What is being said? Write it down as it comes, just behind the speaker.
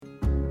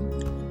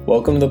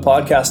Welcome to the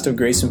podcast of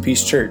Grace and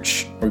Peace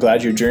Church. We're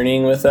glad you're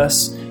journeying with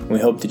us, and we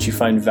hope that you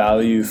find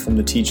value from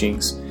the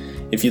teachings.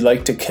 If you'd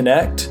like to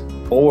connect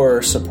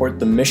or support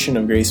the mission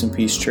of Grace and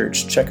Peace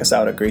Church, check us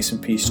out at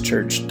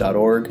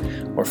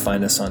graceandpeacechurch.org or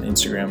find us on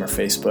Instagram or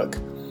Facebook.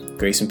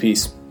 Grace and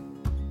Peace.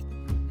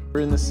 We're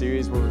in this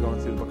series where we're going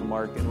through the book of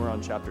Mark, and we're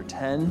on chapter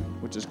 10,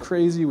 which is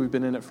crazy. We've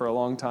been in it for a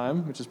long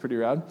time, which is pretty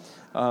rad.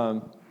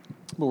 But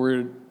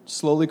we're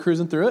slowly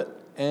cruising through it,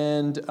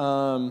 and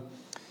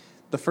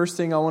the first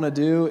thing I want to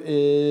do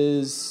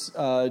is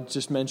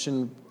just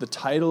mention the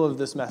title of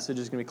this message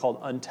is going to be called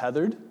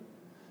Untethered.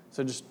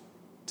 So just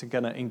to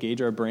kind of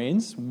engage our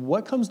brains,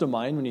 what comes to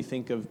mind when you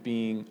think of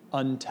being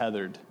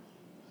untethered?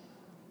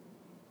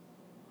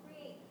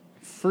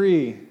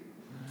 Free.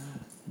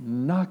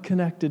 Not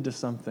connected to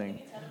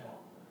something.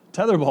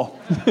 Tetherball.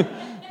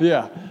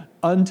 Yeah.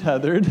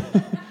 Untethered.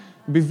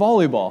 Be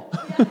volleyball.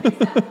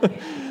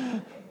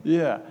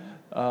 Yeah.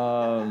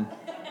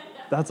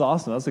 That's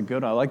awesome. That's a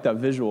good one. I like that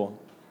visual.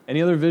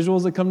 Any other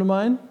visuals that come to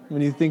mind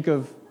when you think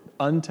of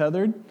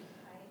untethered?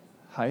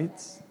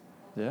 Heights?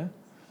 Yeah?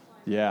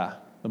 Yeah.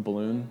 The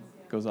balloon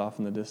goes off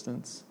in the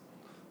distance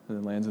and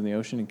then lands in the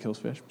ocean and kills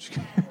fish.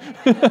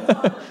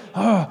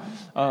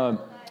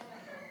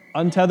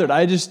 Untethered.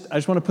 I just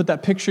want to put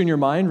that picture in your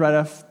mind right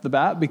off the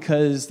bat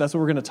because that's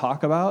what we're going to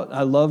talk about.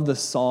 I love the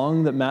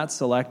song that Matt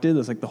selected.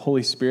 It's like the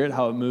Holy Spirit,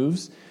 how it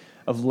moves,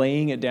 of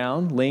laying it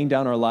down, laying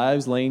down our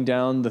lives, laying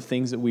down the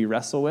things that we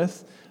wrestle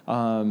with.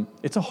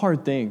 It's a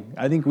hard thing.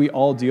 I think we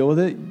all deal with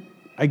it.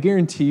 I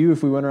guarantee you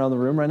if we went around the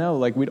room right now,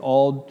 like we'd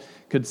all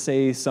could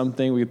say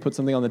something, we could put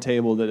something on the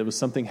table that it was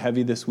something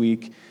heavy this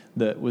week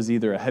that was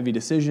either a heavy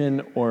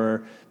decision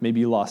or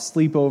maybe you lost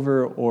sleep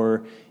over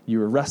or you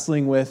were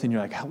wrestling with and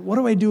you're like, what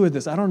do I do with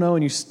this? I don't know.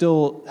 And you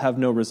still have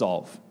no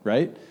resolve,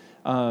 right?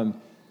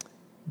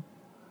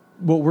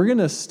 What we're going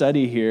to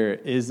study here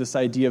is this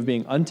idea of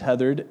being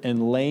untethered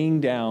and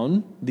laying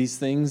down these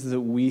things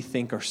that we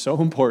think are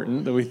so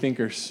important, that we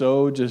think are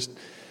so just,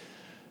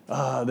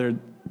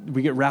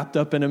 we get wrapped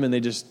up in them and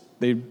they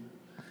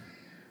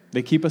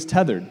keep us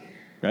tethered,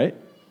 right?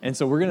 And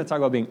so we're going to talk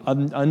about being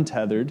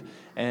untethered,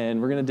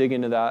 and we're going to dig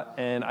into that.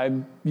 And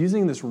I'm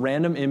using this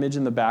random image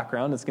in the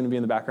background. It's going to be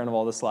in the background of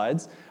all the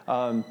slides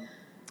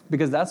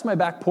because that's my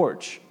back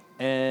porch.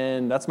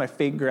 And that's my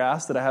fake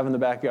grass that I have in the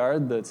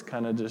backyard that's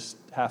kind of just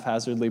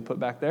haphazardly put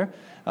back there.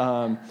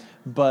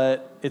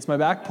 But it's my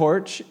back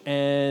porch,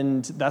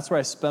 and that's where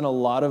I spent a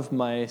lot of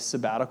my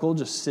sabbatical,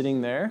 just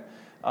sitting there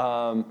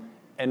and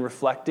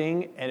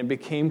reflecting, and it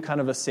became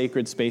kind of a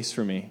sacred space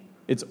for me.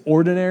 It's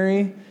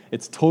ordinary.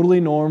 It's totally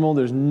normal.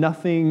 There's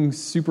nothing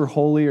super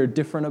holy or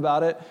different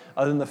about it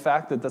other than the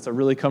fact that that's a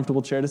really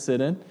comfortable chair to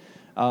sit in.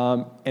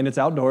 And it's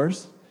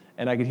outdoors.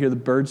 And I could hear the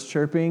birds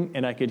chirping,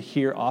 and I could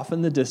hear off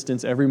in the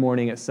distance every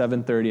morning at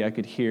 7:30, I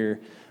could hear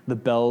the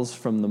bells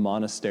from the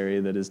monastery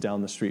that is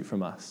down the street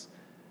from us.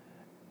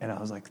 And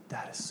I was like,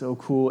 that is so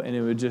cool. And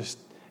it would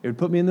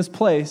put me in this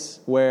place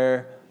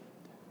where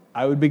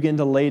I would begin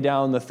to lay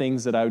down the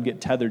things that I would get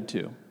tethered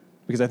to.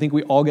 Because I think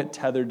we all get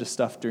tethered to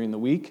stuff during the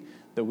week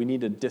that we need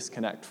to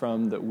disconnect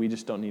from, that we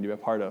just don't need to be a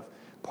part of.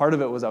 Part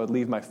of it was I would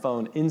leave my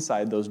phone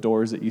inside those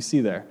doors that you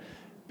see there.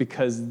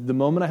 Because the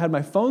moment I had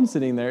my phone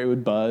sitting there, it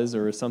would buzz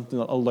or something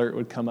alert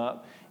would come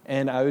up,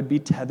 and I would be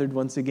tethered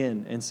once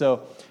again. And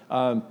so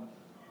I'm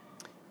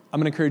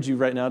going to encourage you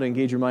right now to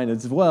engage your mind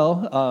as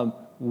well.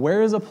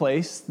 Where is a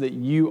place that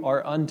you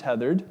are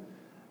untethered,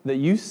 that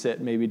you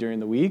sit maybe during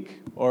the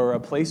week, or a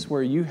place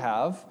where you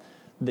have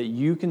that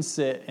you can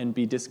sit and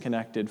be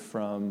disconnected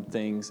from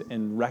things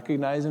and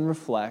recognize and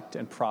reflect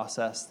and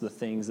process the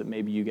things that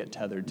maybe you get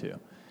tethered to?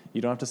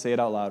 You don't have to say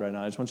it out loud right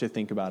now. I just want you to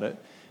think about it.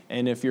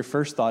 And if your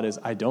first thought is,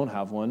 I don't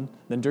have one,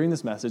 then during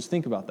this message,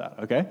 think about that,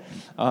 okay?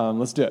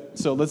 Let's do it.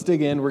 So let's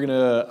dig in. We're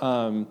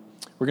gonna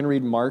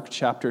read Mark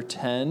chapter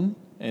 10,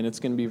 and it's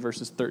going to be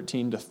verses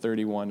 13 to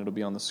 31. It'll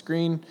be on the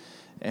screen,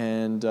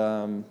 and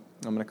I'm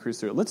going to cruise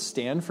through it. Let's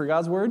stand for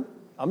God's word.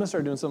 I'm going to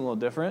start doing something a little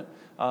different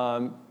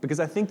because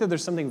I think that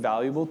there's something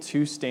valuable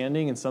to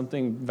standing and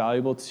something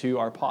valuable to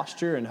our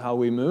posture and how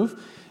we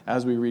move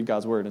as we read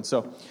God's word. And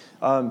so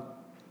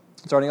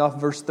starting off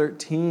verse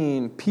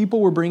 13,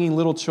 people were bringing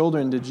little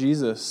children to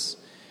Jesus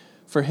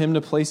for him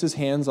to place his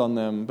hands on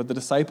them, but the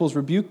disciples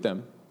rebuked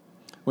them.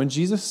 When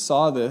Jesus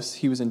saw this,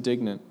 he was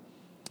indignant.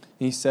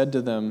 And he said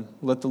to them,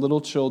 "Let the little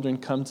children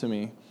come to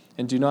me,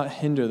 and do not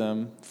hinder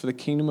them, for the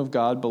kingdom of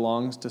God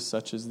belongs to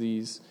such as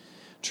these.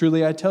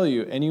 Truly I tell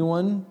you,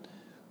 anyone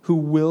who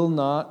will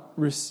not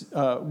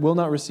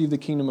receive the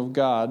kingdom of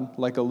God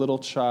like a little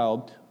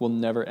child will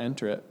never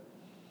enter it."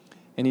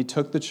 And he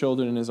took the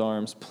children in his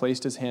arms,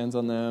 placed his hands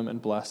on them,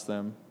 and blessed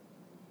them.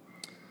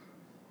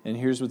 And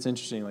here's what's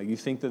interesting. Like, you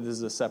think that this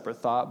is a separate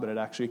thought, but it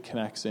actually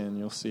connects in.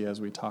 You'll see as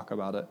we talk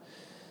about it.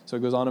 So it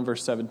goes on in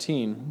verse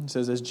 17. It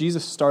says, as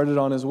Jesus started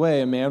on his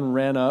way, a man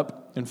ran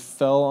up and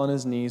fell on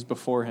his knees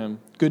before him.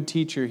 "Good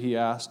teacher," he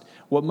asked,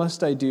 "what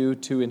must I do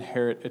to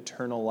inherit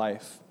eternal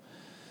life?"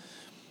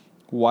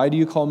 "Why do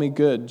you call me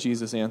good?"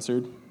 Jesus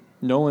answered.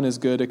 "No one is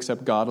good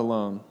except God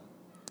alone.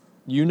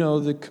 You know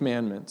the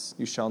commandments.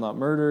 You shall not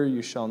murder.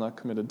 You shall not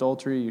commit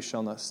adultery. You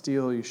shall not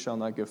steal. You shall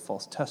not give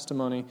false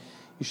testimony.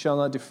 You shall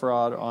not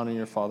defraud. Honor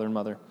your father and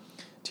mother.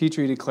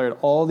 Teacher, he declared,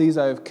 all these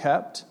I have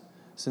kept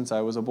since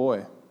I was a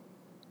boy.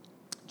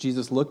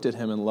 Jesus looked at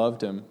him and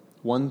loved him.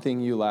 One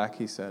thing you lack,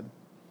 he said.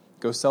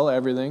 Go sell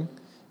everything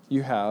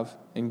you have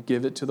and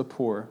give it to the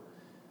poor,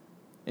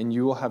 and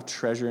you will have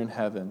treasure in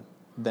heaven.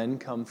 Then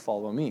come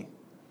follow me.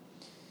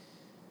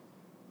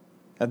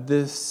 At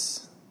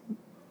this,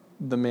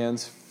 the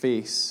man's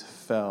face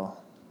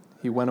fell.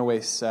 He went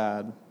away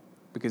sad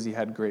because he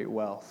had great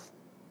wealth.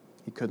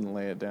 He couldn't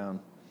lay it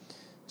down.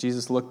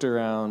 Jesus looked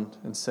around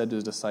and said to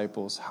his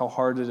disciples, how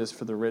hard it is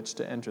for the rich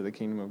to enter the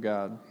kingdom of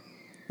God.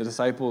 The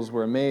disciples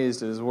were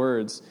amazed at his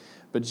words,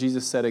 but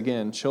Jesus said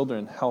again,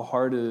 children, how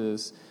hard it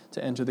is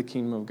to enter the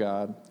kingdom of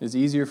God. It is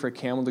easier for a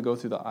camel to go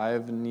through the eye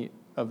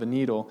of a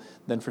needle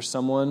than for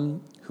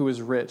someone who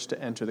is rich to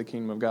enter the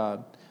kingdom of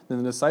God. Then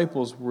the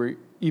disciples were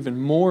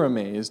even more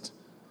amazed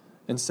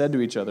and said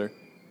to each other,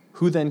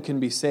 who then can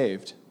be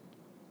saved?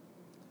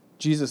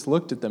 Jesus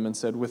looked at them and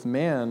said, with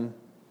man,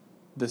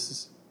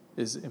 this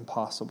is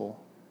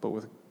impossible,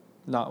 but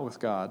not with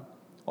God.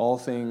 All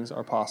things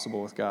are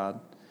possible with God.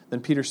 Then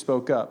Peter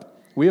spoke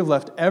up. We have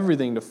left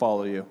everything to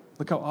follow you.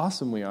 Look how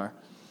awesome we are.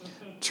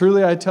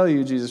 Truly I tell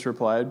you, Jesus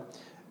replied,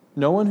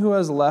 no one who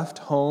has left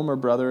home or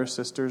brother or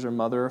sisters or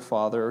mother or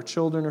father or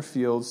children or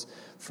fields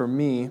for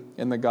me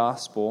in the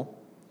gospel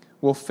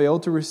will fail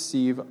to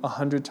receive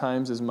 100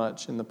 times as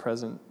much in the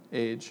present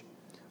age.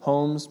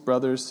 Homes,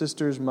 brothers,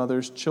 sisters,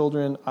 mothers,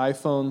 children,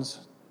 iPhones,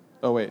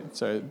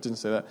 didn't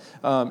say that,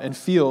 and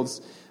fields,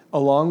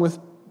 along with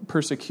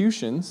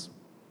persecutions,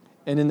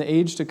 and in the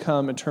age to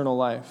come, eternal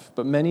life.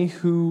 But many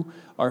who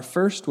are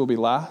first will be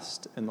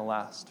last, and the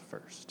last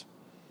first.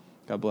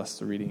 God bless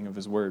the reading of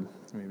his word.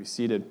 You may be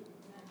seated.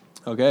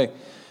 Okay,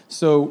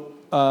 so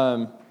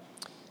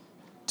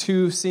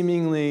two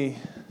seemingly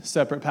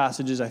separate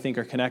passages I think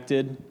are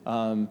connected.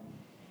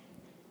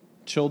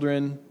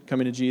 Children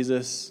coming to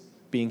Jesus,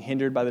 being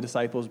hindered by the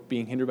disciples,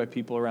 being hindered by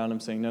people around him,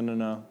 saying,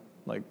 no,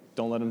 like,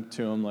 don't let them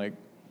to him, like,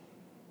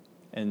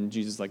 and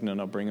Jesus like,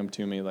 no, bring them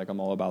to me, like, I'm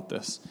all about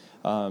this.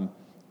 And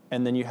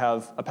then you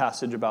have a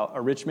passage about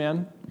a rich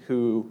man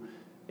who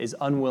is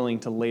unwilling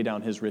to lay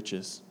down his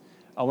riches.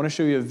 I want to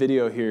show you a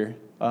video here.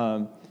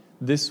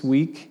 This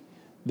week,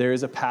 there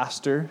is a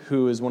pastor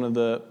who is one of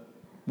the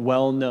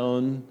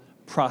well-known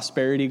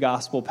prosperity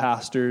gospel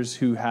pastors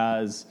who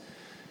has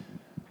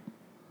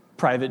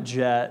private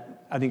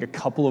jet, I think a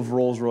couple of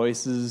Rolls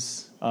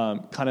Royces,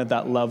 kind of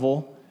that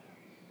level,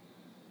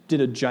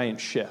 did a giant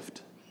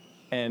shift.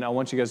 And I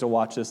want you guys to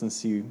watch this and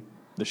see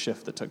the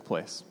shift that took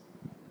place.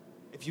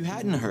 If you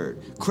hadn't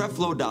heard,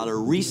 Creflo Dollar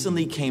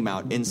recently came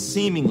out and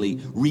seemingly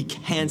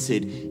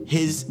recanted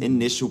his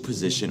initial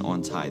position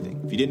on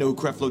tithing. If you didn't know who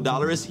Creflo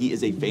Dollar is, he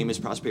is a famous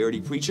prosperity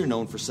preacher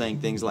known for saying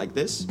things like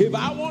this. If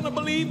I want to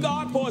believe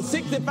God for a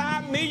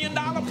 $65 million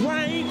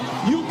plane,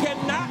 you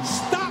cannot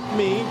stop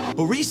me.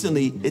 But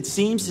recently, it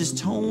seems his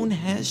tone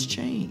has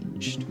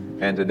changed.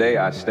 And today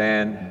I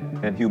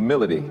stand in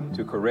humility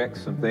to correct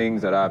some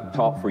things that I've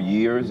taught for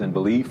years and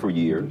believed for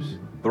years.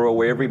 Throw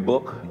away every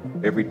book,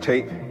 every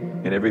tape,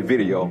 and every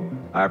video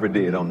I ever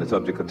did on the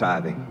subject of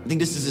tithing. I think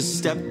this is a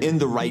step in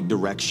the right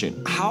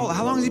direction. How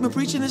long has he been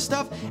preaching this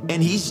stuff?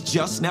 And he's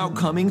just now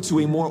coming to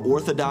a more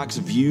orthodox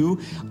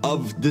view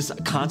of this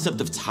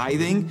concept of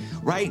tithing,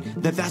 right?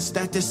 That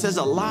this says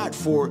a lot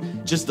for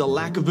just the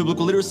lack of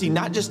biblical literacy,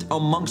 not just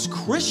amongst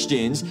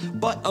Christians,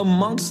 but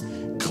amongst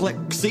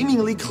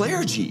seemingly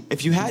clergy.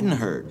 If you hadn't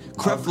heard,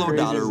 Creflo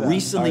Dollar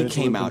recently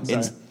came out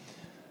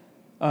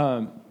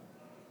and...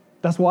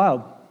 That's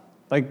wild.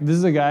 Like, this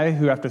is a guy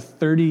who, after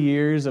 30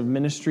 years of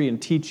ministry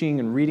and teaching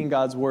and reading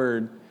God's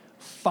word,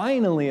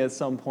 finally at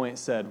some point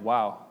said,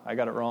 wow, I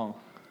got it wrong.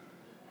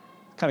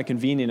 Kind of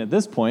convenient at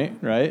this point,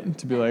 right,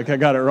 to be like, I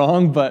got it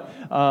wrong. But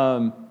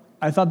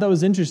I thought that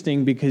was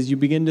interesting because you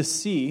begin to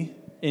see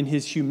in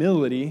his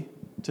humility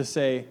to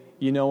say,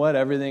 you know what,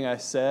 everything I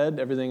said,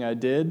 everything I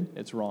did,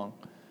 it's wrong.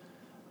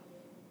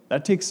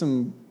 That takes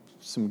some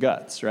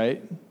guts,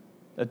 right?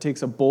 That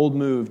takes a bold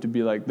move to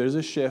be like, there's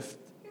a shift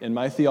in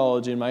my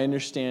theology and my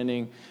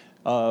understanding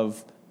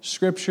of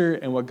Scripture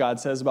and what God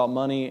says about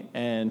money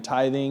and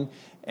tithing,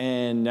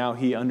 and now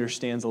he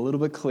understands a little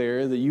bit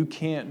clearer that you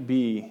can't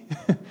be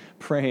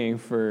praying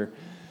for,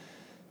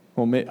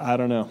 I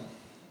don't know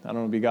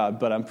to be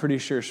God, but I'm pretty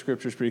sure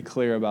Scripture's pretty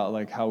clear about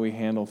like how we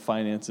handle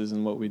finances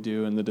and what we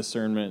do and the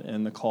discernment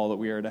and the call that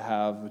we are to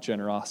have with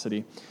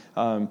generosity.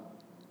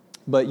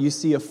 But you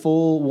see a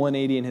full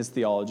 180 in his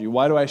theology.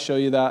 Why do I show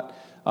you that?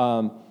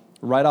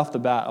 Right off the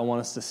bat, I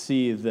want us to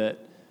see that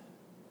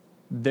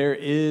there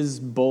is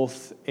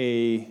both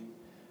a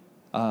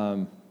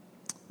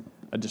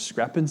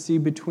discrepancy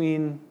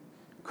between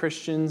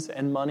Christians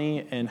and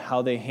money and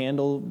how they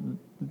handle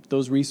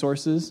those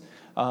resources.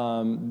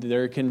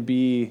 There can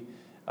be,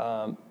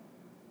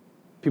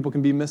 people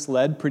can be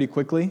misled pretty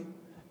quickly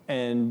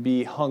and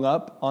be hung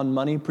up on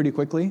money pretty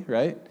quickly,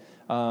 right?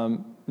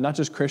 Not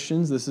just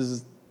Christians. This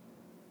is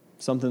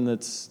something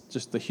that's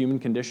just the human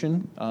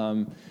condition.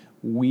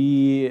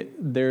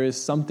 There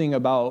is something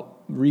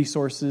about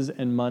resources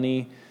and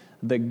money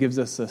that gives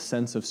us a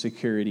sense of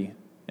security,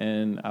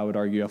 and I would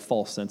argue a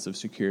false sense of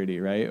security,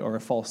 right? Or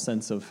a false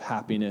sense of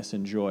happiness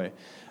and joy.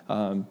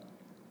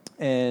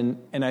 And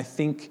I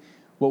think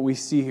what we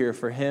see here,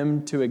 for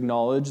him to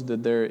acknowledge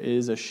that there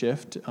is a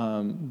shift,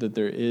 that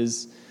there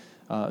is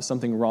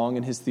something wrong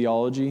in his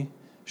theology,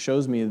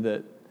 shows me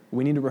that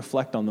we need to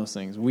reflect on those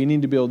things. We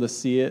need to be able to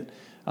see it,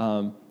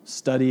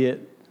 study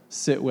it,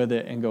 sit with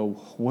it, and go,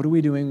 what are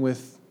we doing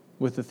with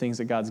the things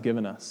that God's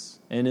given us?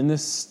 And in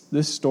this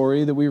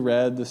story that we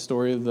read, the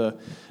story of the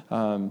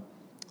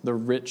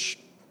rich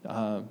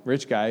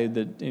guy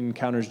that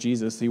encounters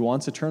Jesus, he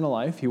wants eternal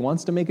life. He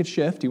wants to make a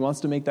shift. He wants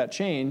to make that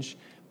change,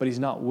 but he's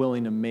not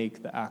willing to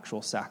make the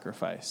actual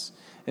sacrifice.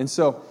 And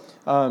so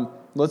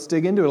let's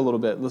dig into it a little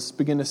bit. Let's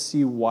begin to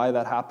see why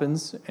that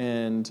happens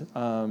and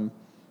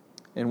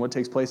what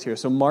takes place here.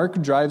 So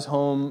Mark drives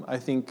home, I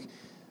think,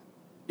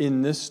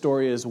 in this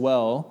story as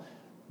well,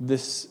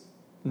 this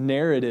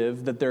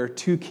narrative that there are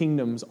two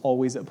kingdoms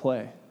always at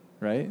play,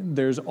 right?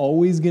 There's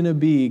always going to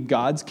be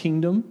God's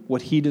kingdom,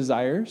 what he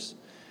desires,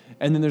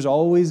 and then there's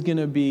always going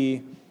to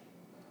be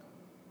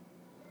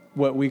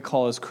what we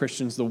call as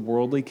Christians the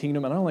worldly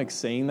kingdom. And I don't like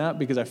saying that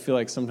because I feel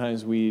like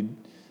sometimes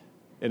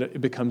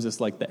it becomes this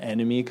like the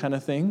enemy kind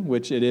of thing,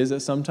 which it is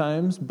at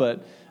sometimes,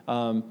 but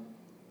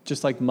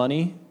just like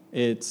money,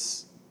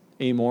 it's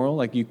amoral.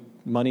 Like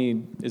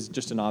money is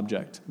just an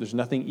object. There's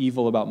nothing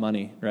evil about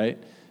money, right?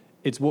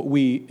 It's what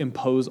we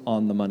impose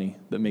on the money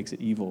that makes it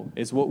evil.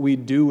 It's what we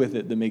do with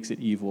it that makes it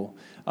evil.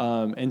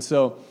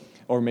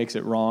 Or makes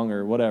it wrong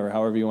or whatever,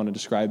 however you want to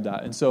describe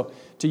that. And so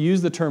to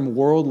use the term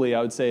worldly,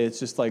 I would say it's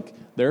just like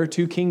there are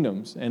two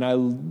kingdoms. And I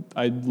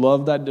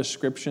love that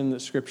description that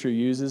Scripture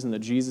uses and that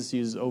Jesus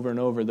uses over and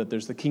over, that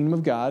there's the kingdom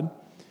of God,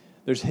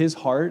 there's his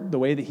heart, the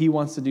way that he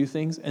wants to do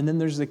things, and then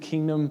there's the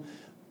kingdom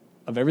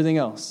of everything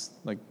else,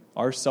 like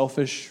our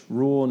selfish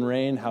rule and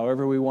reign,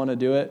 however we want to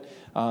do it.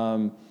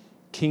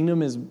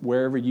 Kingdom is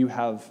wherever you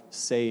have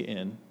say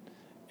in.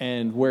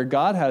 And where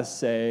God has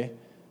say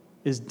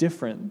is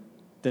different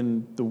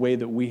than the way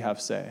that we have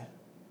say.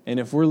 And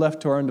if we're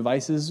left to our own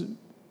devices,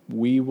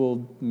 we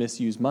will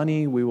misuse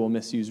money, we will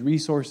misuse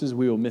resources,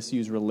 we will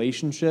misuse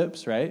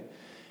relationships, right?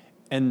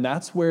 And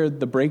that's where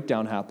the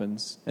breakdown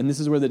happens. And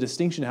this is where the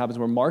distinction happens,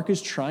 where Mark is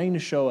trying to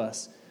show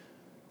us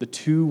the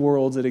two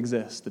worlds that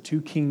exist, the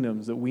two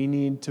kingdoms that we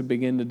need to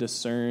begin to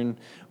discern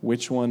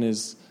which one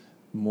is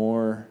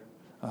more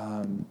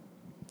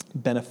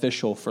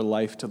beneficial for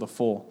life to the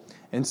full.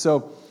 And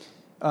so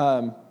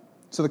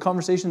the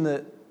conversation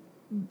that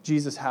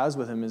Jesus has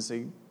with him is,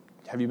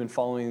 have you been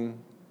following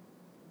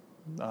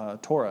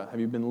Torah? Have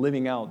you been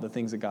living out the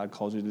things that God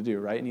calls you to do,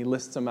 right? And he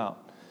lists them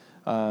out.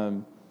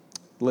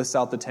 Lists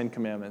out the 10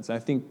 Commandments. I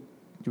think,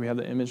 do we have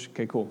the image?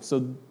 Okay, cool.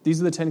 So these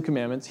are the 10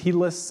 Commandments. He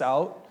lists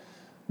out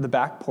the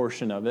back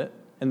portion of it.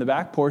 And the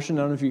back portion,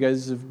 I don't know if you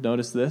guys have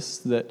noticed this,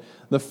 that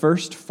the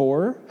first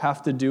 4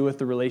 have to do with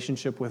the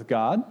relationship with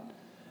God.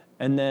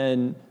 And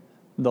then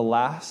the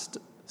last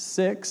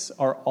 6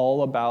 are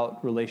all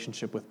about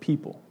relationship with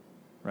people.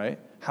 Right?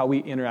 How we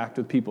interact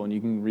with people. And you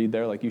can read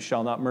there, like, you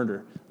shall not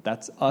murder.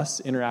 That's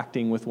us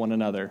interacting with one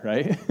another,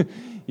 right?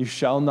 You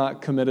shall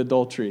not commit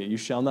adultery. You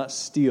shall not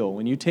steal.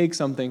 When you take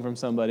something from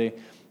somebody,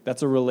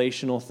 that's a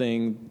relational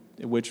thing,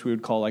 which we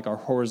would call like our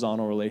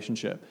horizontal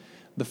relationship.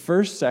 The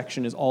first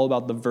section is all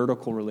about the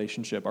vertical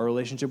relationship, our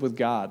relationship with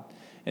God,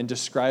 and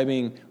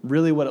describing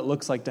really what it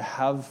looks like to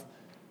have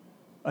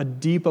a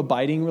deep,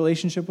 abiding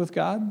relationship with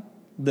God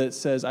that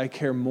says, I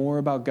care more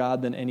about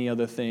God than any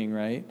other thing,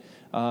 right?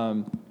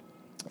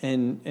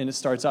 And it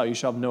starts out, you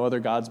shall have no other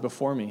gods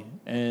before me.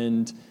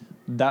 And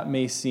that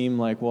may seem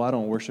like, well, I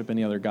don't worship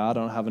any other God.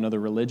 I don't have another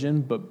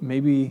religion. But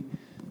maybe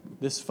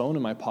this phone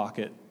in my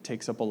pocket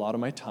takes up a lot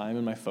of my time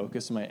and my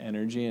focus and my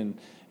energy. And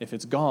if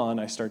it's gone,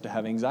 I start to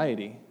have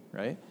anxiety,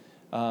 right?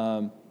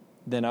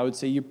 Then I would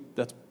say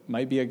that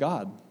might be a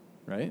God,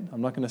 right?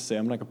 I'm not going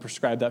to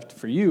prescribe that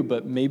for you,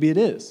 but maybe it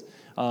is.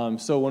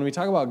 So when we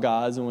talk about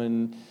gods and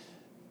when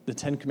the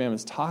 10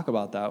 Commandments talk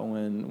about that,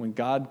 when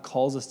God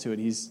calls us to it,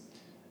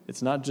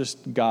 it's not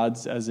just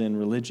gods as in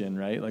religion,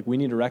 right? Like, we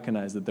need to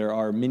recognize that there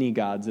are many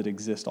gods that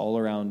exist all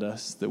around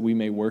us that we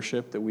may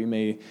worship, that we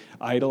may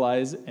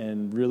idolize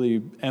and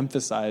really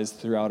emphasize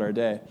throughout our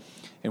day.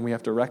 And we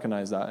have to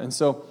recognize that. And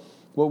so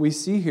what we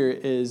see here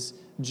is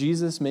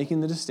Jesus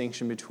making the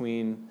distinction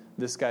between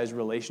this guy's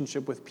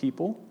relationship with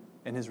people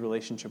and his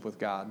relationship with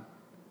God.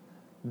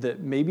 That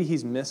maybe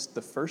he's missed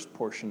the first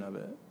portion of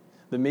it.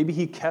 That maybe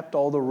he kept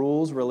all the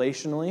rules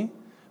relationally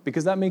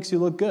because that makes you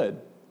look good.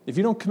 If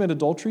you don't commit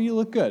adultery, you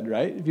look good,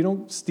 right? If you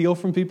don't steal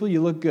from people,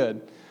 you look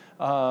good.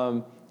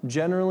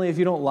 Generally, if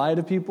you don't lie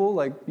to people,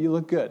 like, you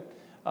look good.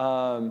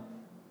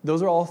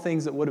 Those are all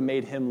things that would have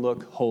made him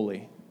look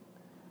holy.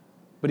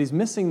 But he's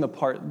missing the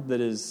part that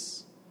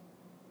is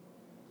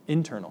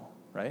internal,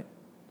 right?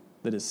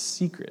 That is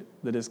secret,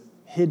 that is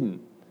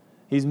hidden.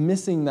 He's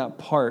missing that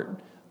part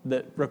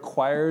that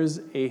requires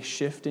a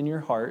shift in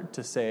your heart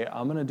to say,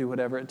 I'm going to do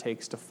whatever it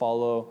takes to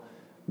follow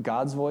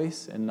God's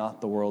voice and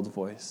not the world's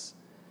voice.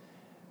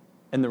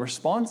 And the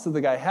response that the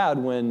guy had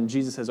when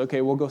Jesus says,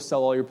 okay, we'll go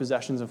sell all your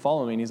possessions and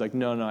follow me. And he's like,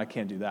 no, I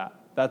can't do that.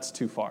 That's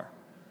too far.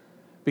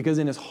 Because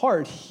in his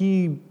heart,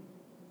 he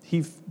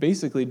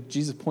basically,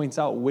 Jesus points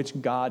out which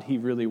God he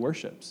really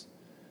worships.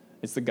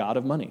 It's the God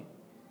of money.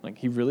 Like,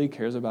 he really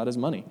cares about his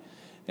money.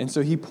 And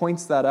so he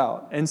points that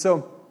out. And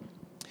so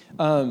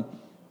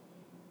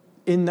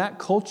in that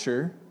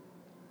culture,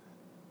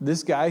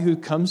 this guy who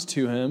comes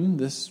to him,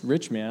 this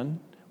rich man,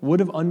 would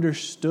have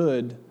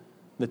understood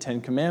the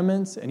Ten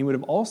Commandments, and he would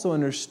have also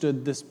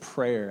understood this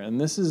prayer. And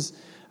this is,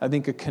 I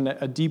think,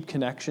 a deep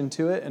connection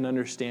to it and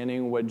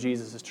understanding what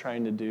Jesus is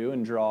trying to do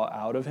and draw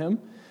out of him.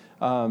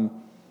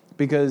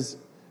 Because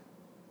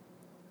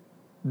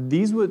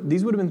these would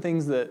have been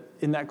things that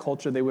in that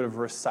culture they would have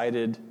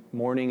recited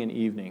morning and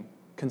evening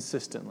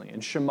consistently.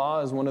 And Shema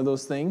is one of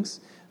those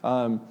things.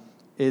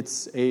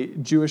 It's a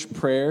Jewish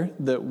prayer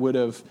that would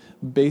have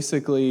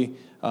basically,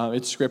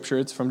 it's scripture,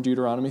 it's from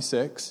Deuteronomy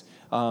 6,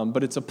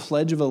 but it's a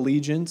pledge of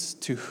allegiance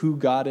to who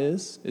God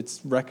is.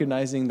 It's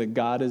recognizing that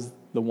God is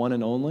the one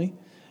and only.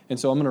 And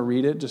so I'm going to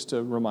read it just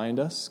to remind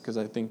us, because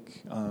I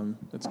think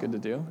it's good to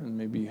do, and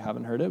maybe you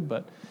haven't heard it,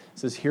 but it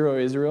says, Hear, O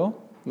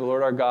Israel, the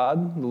Lord our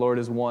God, the Lord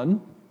is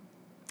one.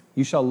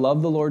 You shall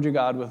love the Lord your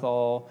God with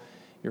all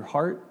your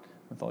heart,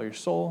 with all your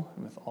soul,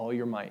 and with all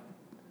your might.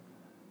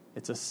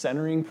 It's a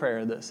centering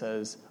prayer that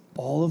says,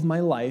 all of my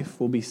life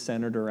will be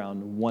centered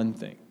around one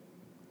thing,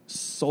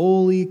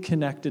 solely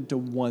connected to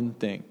one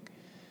thing.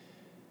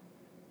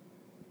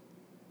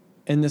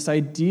 And this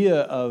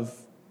idea of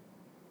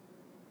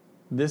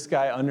this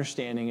guy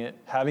understanding it,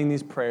 having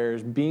these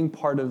prayers, being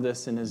part of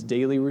this in his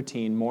daily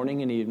routine,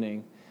 morning and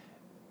evening,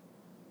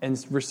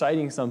 and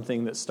reciting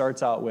something that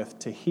starts out with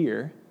to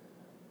hear,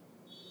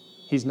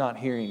 he's not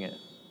hearing it.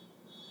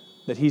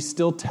 That he's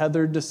still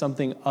tethered to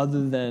something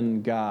other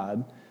than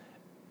God,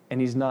 and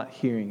he's not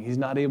hearing. He's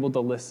not able to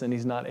listen.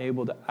 He's not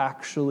able to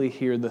actually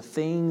hear the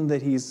thing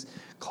that he's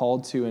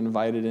called to,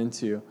 invited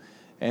into.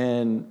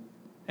 And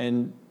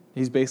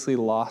he's basically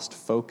lost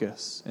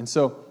focus. And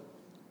so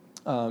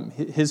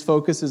his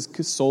focus is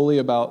solely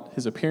about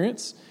his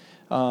appearance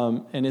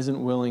and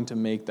isn't willing to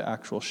make the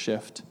actual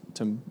shift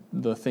to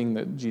the thing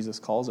that Jesus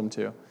calls him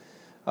to.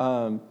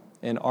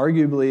 And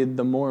arguably,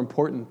 the more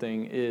important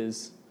thing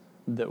is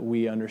that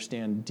we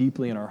understand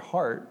deeply in our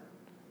heart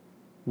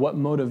what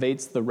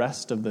motivates the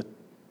rest of the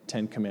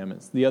 10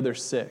 Commandments, the other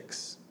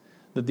 6.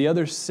 That the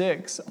other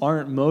 6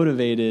 aren't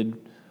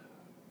motivated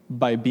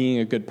by being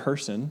a good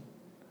person,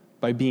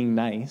 by being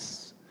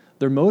nice.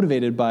 They're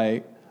motivated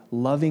by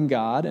loving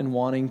God and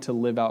wanting to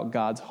live out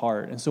God's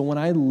heart. And so when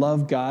I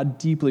love God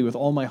deeply with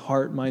all my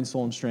heart, mind,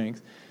 soul, and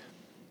strength,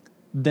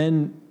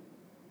 then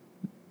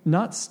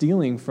not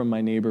stealing from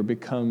my neighbor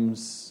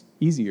becomes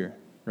easier,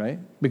 right?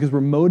 Because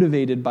we're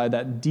motivated by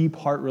that deep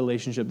heart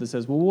relationship that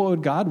says, well, what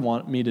would God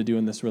want me to do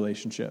in this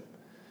relationship?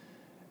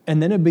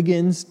 And then it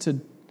begins to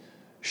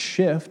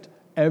shift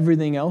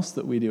everything else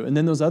that we do. And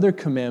then those other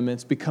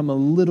commandments become a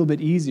little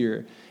bit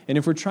easier. And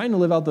if we're trying to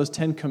live out those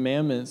 10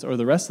 commandments or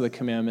the rest of the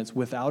commandments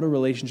without a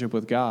relationship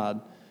with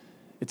God,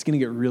 it's going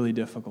to get really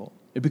difficult.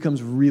 It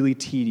becomes really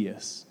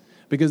tedious.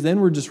 Because then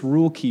we're just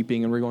rule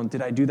keeping and we're going,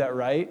 did I do that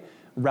right?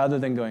 Rather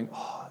than going,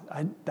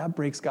 that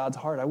breaks God's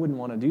heart. I wouldn't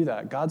want to do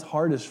that. God's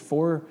heart is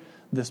for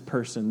this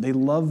person. They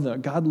love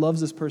them. God loves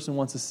this person,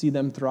 wants to see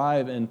them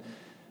thrive. And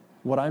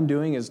what I'm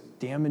doing is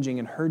damaging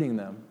and hurting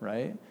them,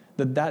 right?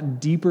 That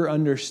deeper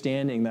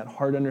understanding, that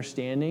heart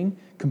understanding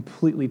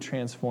completely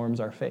transforms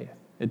our faith.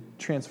 It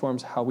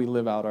transforms how we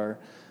live out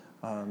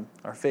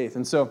our faith.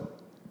 And so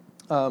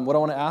what I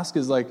want to ask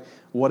is, like,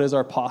 what is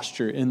our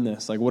posture in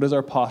this? Like, what is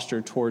our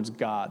posture towards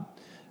God?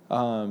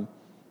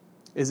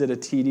 Is it a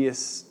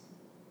tedious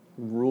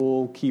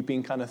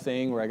rule-keeping kind of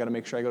thing where I got to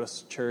make sure I go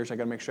to church, I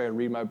got to make sure I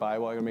read my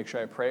Bible, I got to make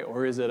sure I pray?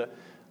 Or is it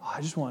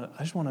I just want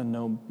to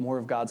know more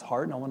of God's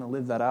heart and I want to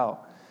live that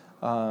out?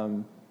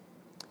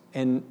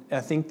 And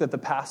I think that the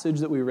passage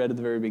that we read at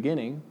the very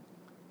beginning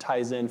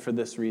ties in for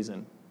this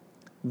reason.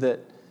 That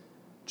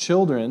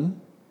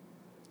children,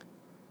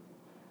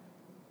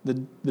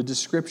 the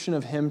description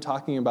of him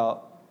talking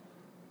about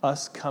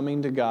us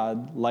coming to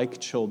God like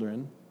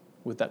children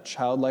with that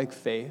childlike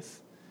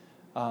faith,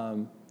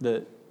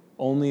 that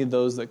only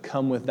those that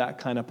come with that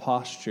kind of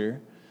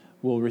posture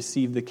will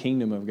receive the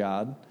kingdom of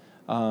God,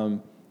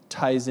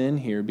 ties in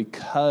here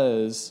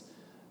because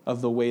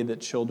of the way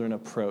that children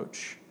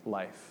approach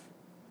life.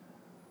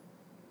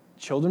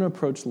 Children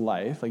approach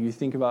life, like you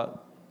think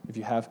about if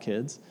you have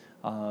kids,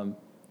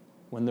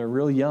 when they're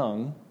real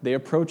young, they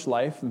approach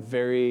life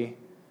very,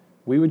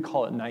 we would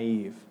call it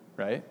naive,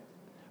 right?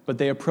 But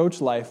they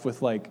approach life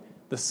with like,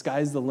 the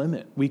sky's the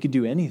limit. We could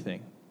do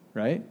anything,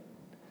 right?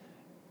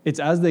 It's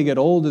as they get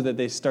older that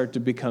they start to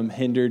become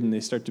hindered and they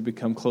start to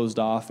become closed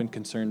off and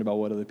concerned about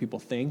what other people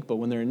think. But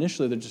when they're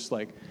just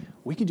like,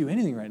 we could do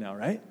anything right now,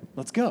 right?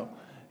 Let's go.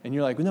 And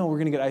you're like, no, we're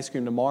going to get ice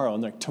cream tomorrow.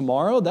 And they're like,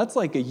 tomorrow? That's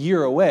like a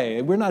year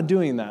away. We're not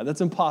doing that.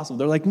 That's impossible.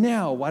 They're like,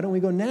 now. Why don't we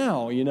go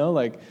now? You know,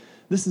 like,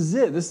 this is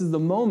it. This is the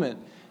moment.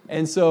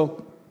 And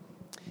so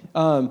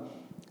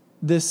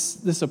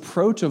this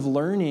approach of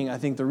learning, I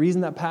think the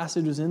reason that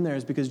passage was in there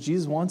is because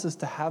Jesus wants us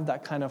to have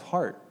that kind of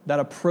heart, that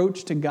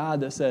approach to God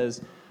that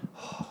says,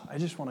 I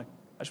just want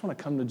to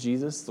come to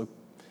Jesus, look,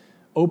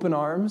 open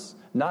arms,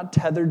 not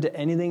tethered to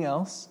anything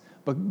else,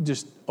 but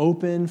just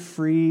open,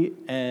 free,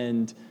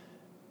 and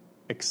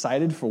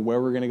excited for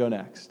where we're going to go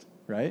next,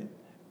 right?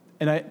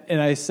 And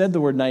I said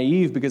the word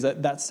naive because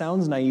that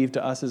sounds naive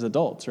to us as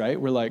adults, right?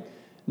 We're like,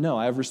 no,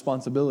 I have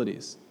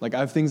responsibilities. Like, I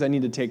have things I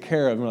need to take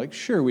care of. And we're like,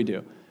 sure, we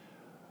do.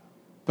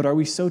 But are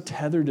we so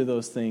tethered to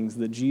those things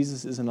that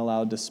Jesus isn't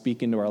allowed to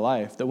speak into our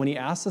life? That when he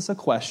asks us a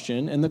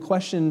question, and the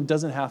question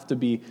doesn't have to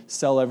be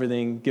sell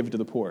everything, give it to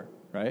the poor,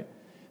 right?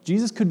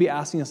 Jesus could be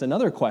asking us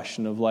another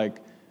question of like,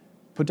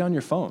 put down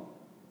your phone.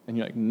 And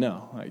you're like,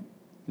 no, I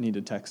need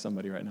to text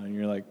somebody right now. And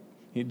you're like,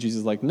 Jesus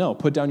is like, no,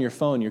 put down your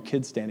phone. Your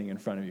kid's standing in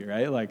front of you,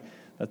 right? Like,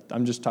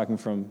 I'm just talking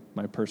from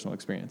my personal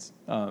experience,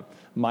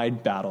 my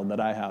battle that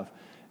I have.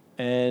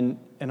 And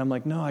I'm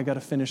like, no, I got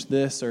to finish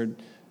this or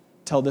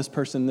tell this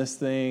person this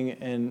thing.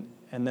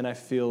 And then I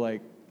feel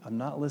like I'm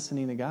not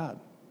listening to God.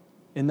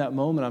 In that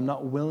moment, I'm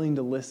not willing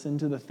to listen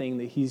to the thing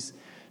that he's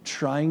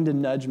trying to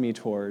nudge me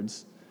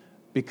towards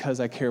because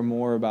I care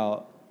more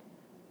about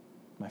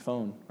my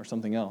phone or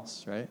something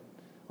else, right?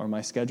 Or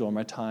my schedule or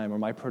my time or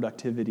my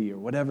productivity or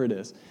whatever it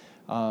is.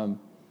 And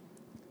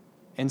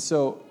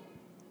so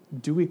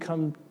do we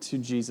come to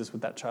Jesus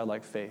with that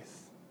childlike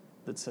faith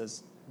that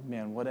says,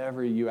 man,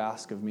 whatever you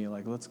ask of me,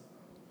 like,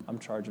 I'm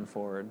charging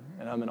forward.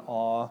 And I'm in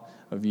awe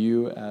of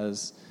you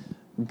as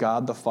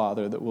God the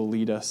Father that will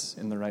lead us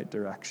in the right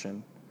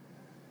direction.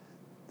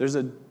 There's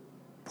a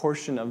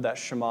portion of that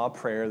Shema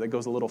prayer that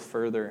goes a little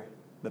further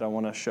that I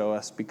want to show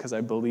us because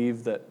I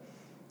believe that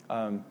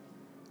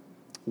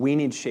we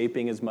need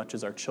shaping as much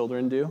as our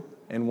children do.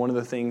 And one of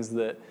the things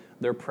that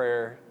their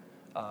prayer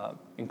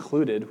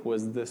included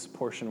was this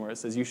portion where it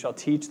says, you shall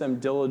teach them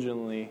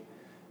diligently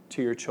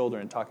to your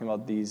children, talking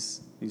about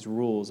these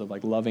rules of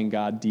like loving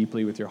God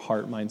deeply with your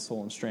heart, mind,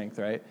 soul, and strength,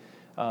 right?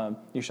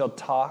 You shall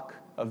talk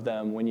of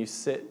them when you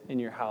sit in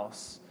your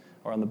house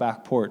or on the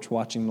back porch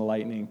watching the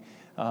lightning,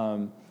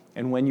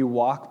 and when you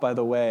walk by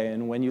the way,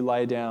 and when you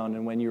lie down,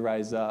 and when you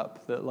rise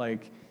up, that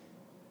like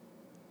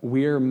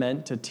we're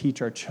meant to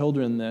teach our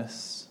children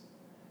this,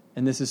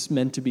 and this is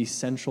meant to be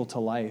central to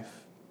life,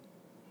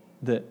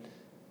 that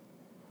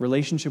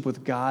relationship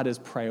with God is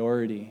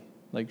priority.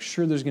 Like,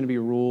 sure, there's going to be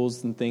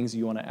rules and things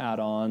you want to add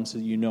on so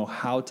you know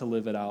how to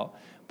live it out.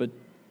 But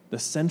the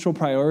central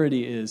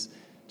priority is,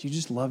 do you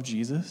just love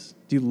Jesus?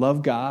 Do you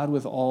love God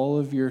with all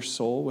of your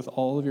soul, with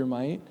all of your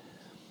might?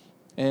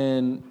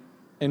 And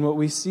what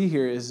we see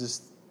here is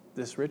just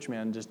this rich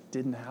man just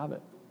didn't have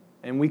it.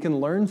 And we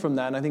can learn from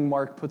that. And I think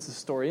Mark puts the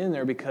story in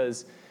there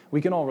because we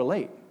can all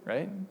relate,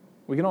 right?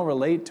 We can all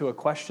relate to a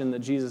question that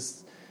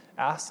Jesus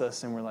asks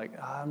us, and we're like,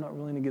 I'm not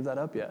willing to give that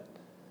up yet.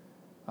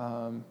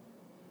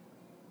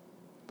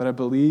 But I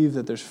believe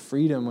that there's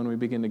freedom when we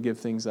begin to give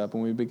things up,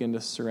 when we begin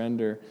to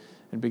surrender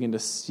and begin to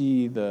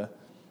see the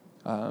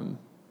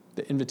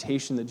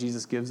invitation that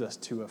Jesus gives us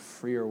to a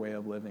freer way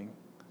of living.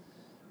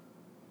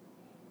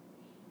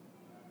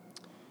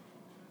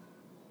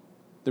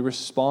 The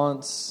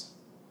response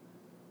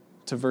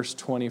to verse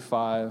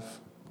 25,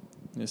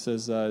 it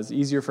says, it's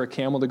easier for a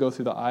camel to go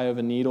through the eye of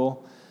a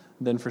needle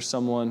than for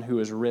someone who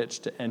is rich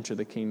to enter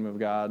the kingdom of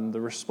God. And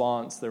the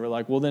response, they were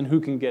like, well, then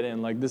who can get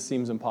in? Like, this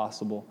seems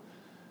impossible.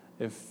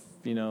 If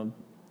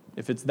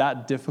it's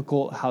that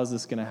difficult, how's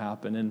this going to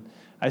happen? And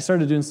I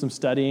started doing some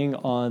studying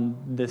on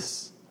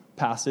this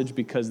passage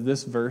because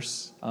this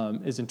verse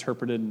is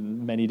interpreted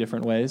in many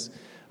different ways.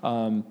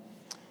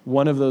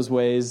 One of those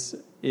ways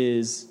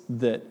is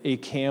that a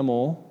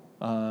camel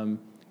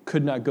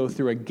could not go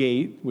through a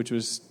gate, which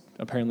was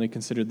apparently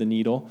considered the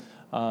needle.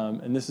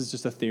 And this is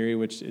just a theory,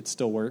 which it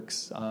still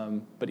works.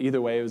 But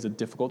either way, it was a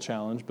difficult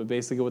challenge. But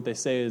basically what they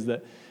say is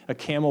that a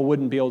camel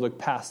wouldn't be able to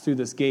pass through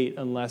this gate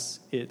unless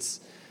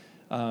its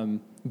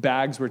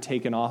bags were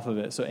taken off of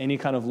it. So any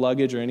kind of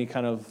luggage or any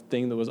kind of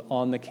thing that was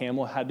on the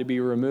camel had to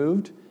be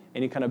removed,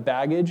 any kind of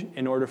baggage,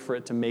 in order for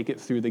it to make it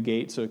through the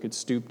gate so it could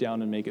stoop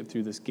down and make it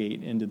through this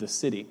gate into the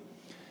city.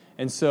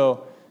 And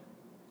so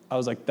I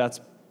was like, that's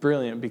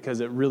brilliant,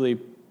 because it really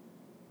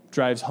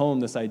drives home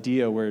this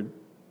idea where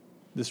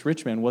this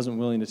rich man wasn't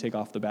willing to take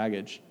off the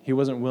baggage. He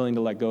wasn't willing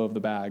to let go of the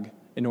bag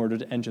in order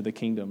to enter the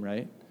kingdom,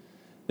 right?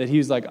 That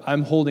he's like,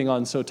 I'm holding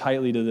on so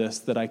tightly to this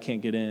that I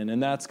can't get in.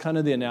 And that's kind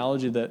of the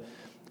analogy that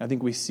I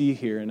think we see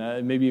here.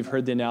 And maybe you've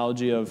heard the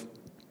analogy of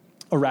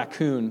a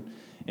raccoon.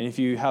 And if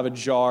you have a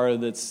jar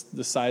that's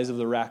the size of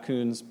the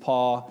raccoon's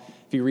paw,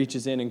 if he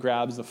reaches in and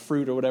grabs the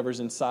fruit or whatever's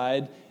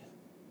inside,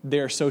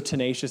 they're so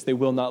tenacious they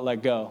will not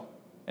let go.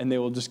 And they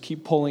will just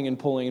keep pulling and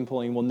pulling and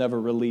pulling, will never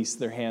release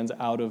their hands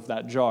out of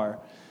that jar.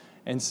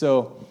 And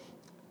so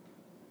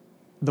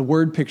the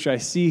word picture I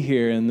see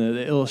here and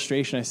the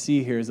illustration I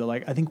see here is that,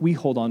 like, I think we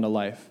hold on to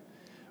life.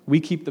 we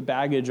keep the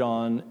baggage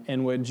on,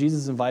 and when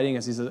Jesus is inviting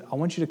us, he says, I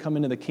want you to come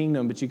into the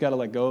kingdom, but you got to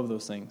let go of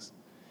those things.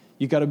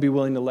 You got to be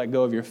willing to let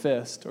go of your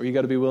fist, or you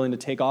got to be willing to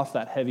take off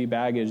that heavy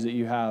baggage that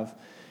you have.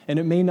 And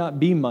it may not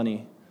be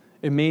money.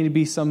 It may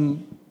be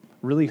some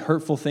really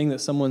hurtful thing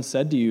that someone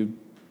said to you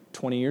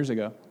 20 years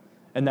ago.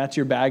 And that's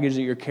your baggage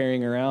that you're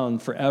carrying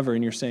around forever.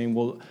 And you're saying,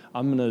 well,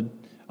 I'm going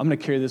to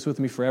carry this with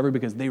me forever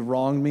because they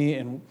wronged me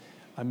and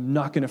I'm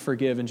not going to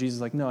forgive. And Jesus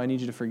is like, no, I need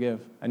you to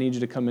forgive. I need you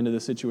to come into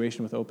this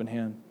situation with open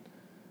hand.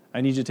 I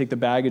need you to take the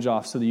baggage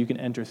off so that you can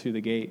enter through the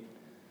gate.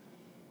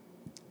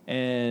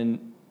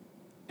 And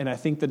I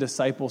think the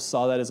disciples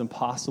saw that as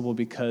impossible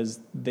because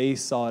they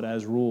saw it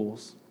as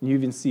rules. You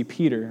even see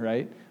Peter,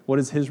 right? What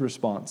is his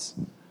response?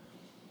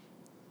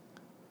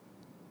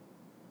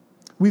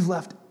 We've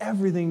left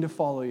everything to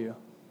follow you.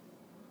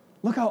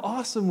 Look how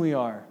awesome we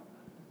are.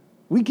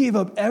 We gave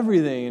up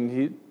everything.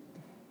 And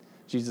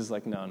Jesus is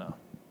like, no.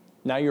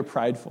 Now you're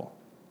prideful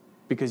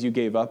because you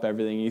gave up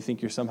everything. And you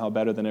think you're somehow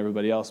better than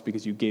everybody else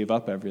because you gave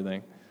up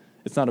everything.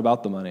 It's not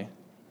about the money.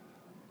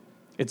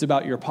 It's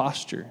about your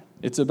posture.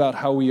 It's about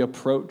how we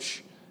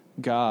approach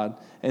God.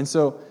 And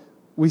so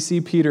we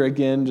see Peter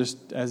again,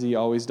 just as he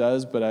always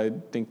does, but I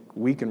think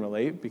we can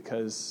relate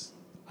because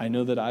I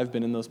know that I've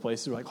been in those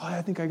places where like,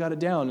 I think I got it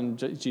down. And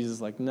Jesus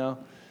is like, no,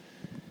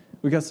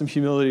 we got some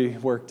humility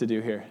work to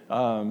do here.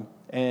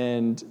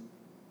 And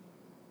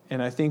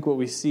I think what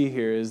we see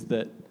here is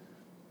that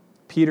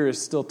Peter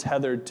is still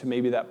tethered to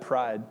maybe that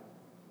pride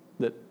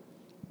that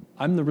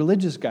I'm the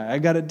religious guy. I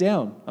got it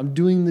down. I'm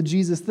doing the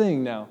Jesus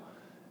thing now.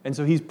 And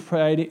so he's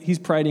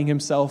priding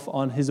himself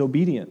on his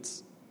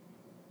obedience.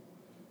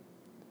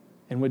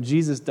 And what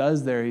Jesus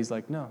does there, he's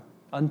like, no,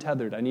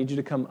 untethered. I need you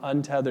to come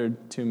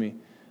untethered to me.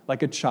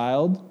 Like a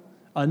child,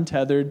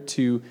 untethered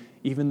to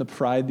even the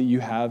pride that you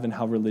have and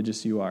how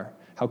religious you are,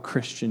 how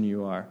Christian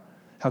you are,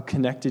 how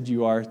connected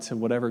you are to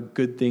whatever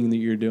good thing that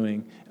you're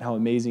doing, and how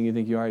amazing you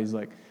think you are. He's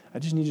like, I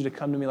just need you to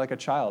come to me like a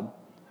child.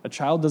 A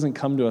child doesn't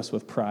come to us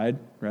with pride,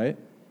 right?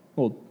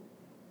 Well,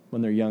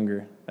 when they're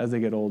younger. As they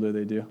get older,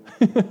 they do.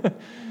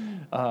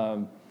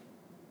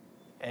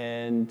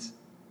 And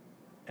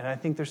I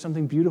think there's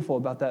something beautiful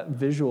about that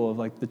visual of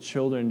like the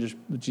children, just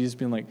Jesus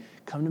being like,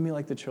 come to me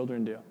like the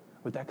children do.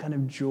 With that kind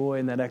of joy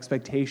and that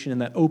expectation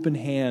and that open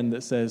hand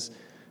that says,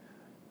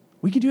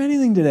 we could do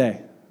anything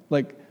today.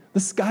 Like, the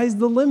sky's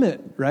the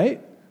limit,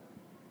 right?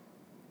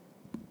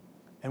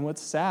 And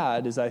what's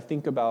sad is I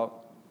think about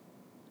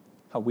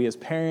how we as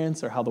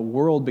parents or how the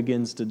world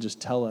begins to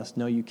just tell us,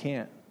 no, you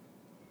can't.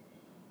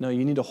 No,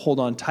 you need to hold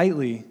on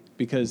tightly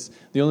because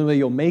the only way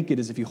you'll make it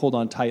is if you hold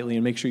on tightly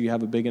and make sure you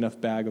have a big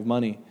enough bag of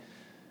money.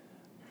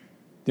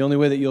 The only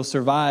way that you'll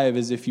survive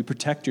is if you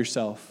protect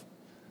yourself.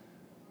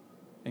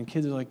 And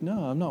kids are like,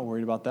 no, I'm not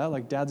worried about that.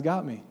 Like, Dad's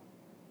got me.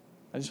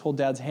 I just hold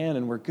Dad's hand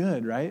and we're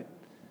good, right?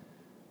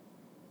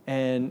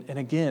 And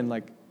again,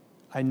 like,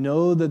 I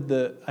know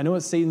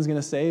what Satan's going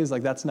to say is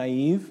like, that's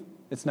naive.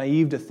 It's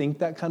naive to think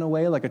that kind of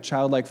way, like a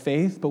childlike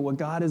faith. But what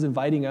God is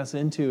inviting us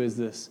into is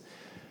this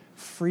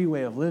free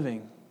way of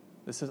living.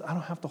 That says, I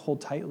don't have to hold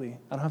tightly.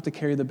 I don't have to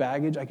carry the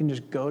baggage. I can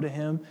just go to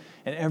him.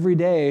 And every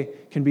day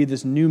can be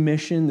this new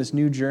mission, this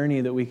new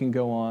journey that we can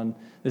go on,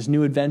 this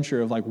new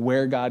adventure of like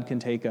where God can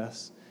take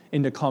us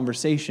into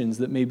conversations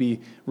that may be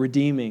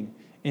redeeming,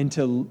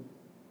 into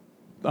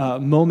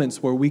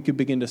moments where we could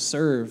begin to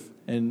serve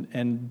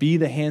and be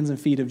the hands and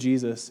feet of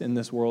Jesus in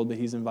this world that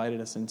he's invited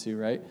us into,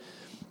 right?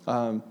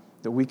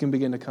 That we can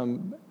begin to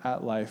come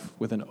at life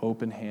with an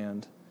open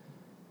hand.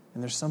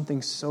 And there's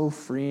something so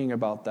freeing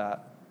about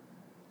that.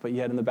 But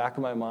yet in the back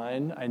of my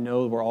mind, I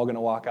know we're all going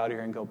to walk out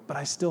here and go, but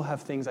I still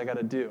have things I got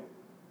to do.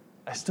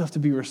 I still have to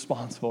be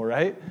responsible,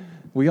 right?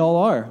 We all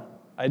are.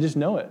 I just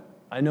know it.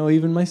 I know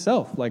even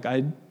myself. Like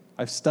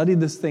I've studied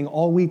this thing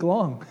all week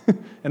long,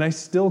 and I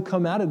still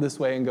come at it this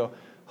way and go,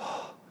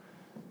 oh.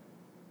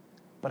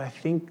 But I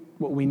think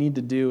what we need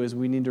to do is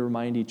we need to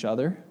remind each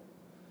other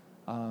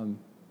and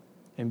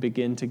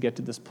begin to get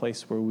to this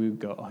place where we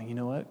go, oh, you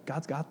know what?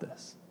 God's got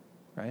this,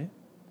 right?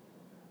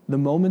 The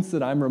moments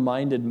that I'm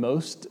reminded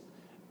most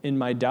in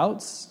my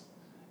doubts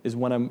is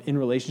when I'm in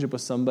relationship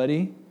with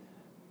somebody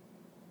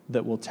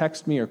that will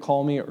text me or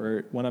call me,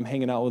 or when I'm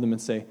hanging out with them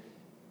and say,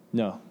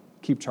 no,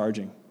 keep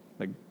charging.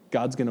 Like,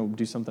 God's going to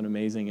do something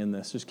amazing in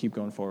this. Just keep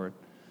going forward.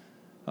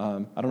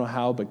 I don't know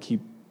how, but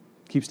keep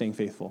staying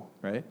faithful,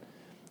 right?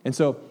 And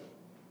so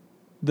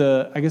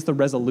I guess the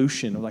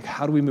resolution of like,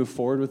 how do we move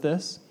forward with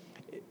this?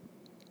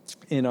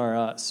 In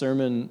our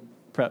sermon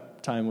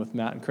prep time with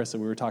Matt and Krista,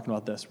 we were talking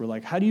about this. We're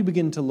like, how do you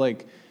begin to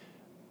like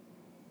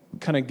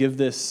kind of give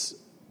this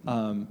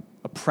a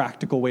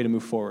practical way to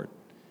move forward?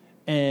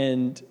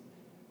 And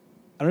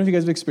I don't know if you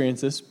guys have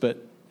experienced this,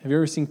 but have you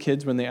ever seen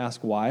kids when they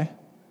ask why?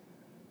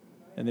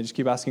 And they just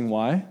keep asking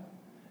why?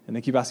 And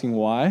they keep asking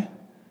why?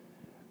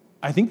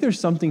 I think there's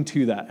something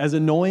to that. As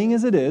annoying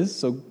as it is,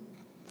 so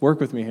work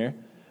with me here,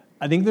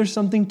 I think there's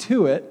something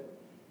to it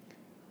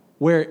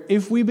where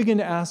if we begin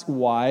to ask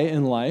why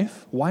in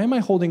life, why am I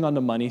holding on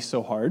to money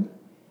so hard?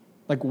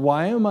 Like,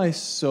 why am I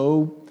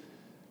so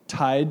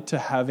tied to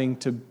having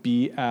to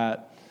be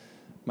at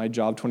my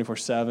job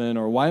 24/7?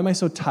 Or why am I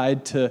so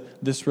tied to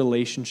this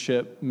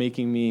relationship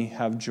making me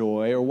have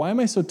joy? Or why am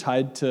I so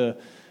tied to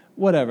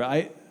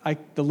whatever?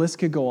 The list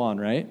could go on,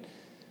 right?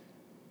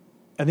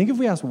 I think if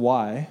we ask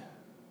why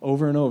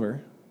over and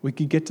over, we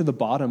could get to the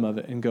bottom of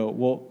it and go,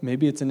 well,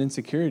 maybe it's an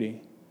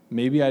insecurity.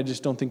 Maybe I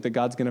just don't think that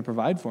God's going to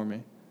provide for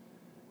me.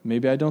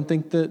 Maybe I don't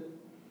think that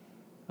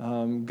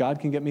God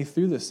can get me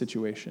through this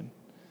situation.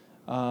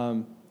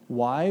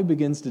 Why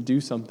begins to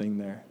do something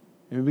there.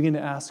 And we begin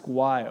to ask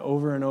why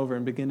over and over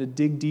and begin to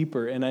dig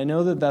deeper. And I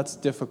know that that's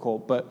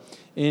difficult, but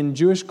in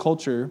Jewish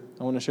culture,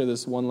 I want to share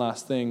this one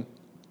last thing.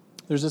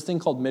 There's this thing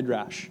called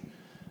midrash.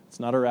 It's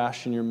not a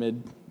rash in your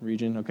mid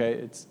region, okay?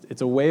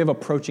 It's a way of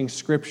approaching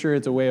Scripture.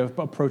 It's a way of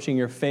approaching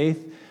your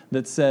faith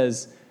that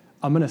says,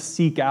 I'm going to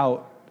seek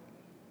out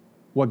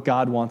what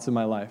God wants in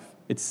my life.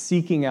 It's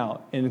seeking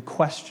out and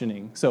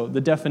questioning. So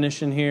the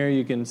definition here,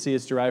 you can see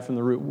it's derived from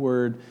the root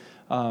word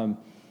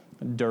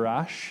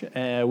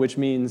darash, which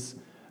means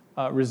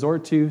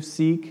resort to,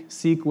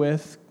 seek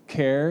with,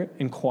 care,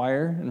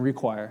 inquire, and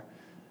require.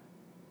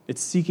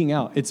 It's seeking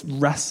out. It's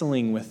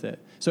wrestling with it.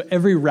 So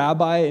every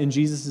rabbi in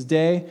Jesus'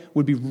 day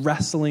would be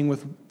wrestling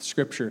with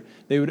Scripture.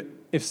 They would,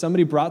 if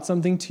somebody brought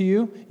something to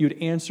you, you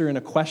would answer in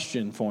a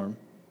question form.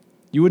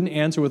 You wouldn't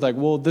answer with like,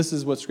 well, this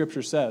is what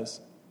Scripture says.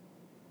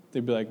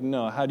 They'd be like,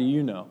 no, how do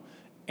you know?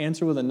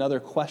 Answer with another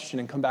question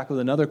and come back with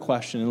another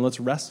question and let's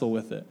wrestle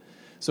with it.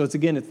 So it's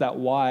that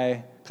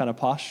why kind of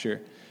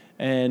posture.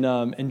 And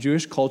in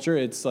Jewish culture,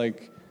 it's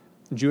like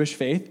Jewish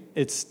faith,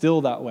 it's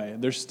still that way.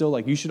 There's still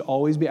like, you should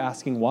always be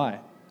asking why.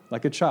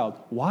 Like a child,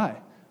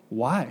 why?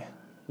 Why?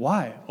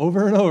 Why?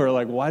 Over and over,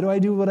 like, why do I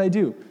do what I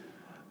do?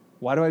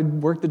 Why do I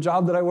work the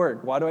job that I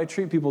work? Why do I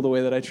treat people the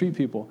way that I treat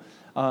people?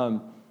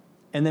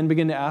 And then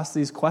begin to ask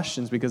these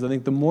questions, because I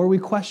think the more we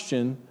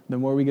question, the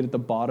more we get at the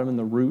bottom and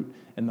the root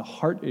and the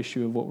heart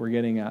issue of what we're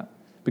getting at.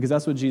 Because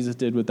that's what Jesus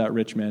did with that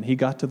rich man. He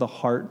got to the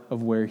heart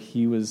of where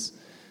he was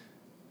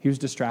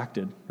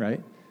distracted,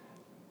 right?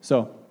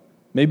 So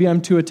maybe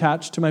I'm too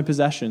attached to my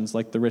possessions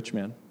like the rich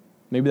man.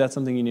 Maybe that's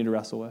something you need to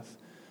wrestle with.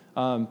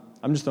 I'm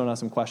just throwing out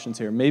some questions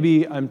here.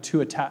 Maybe I'm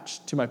too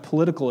attached to my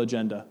political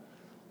agenda.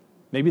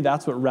 Maybe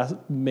that's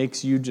what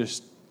makes you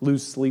just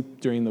lose sleep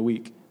during the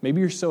week.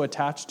 Maybe you're so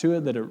attached to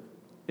it that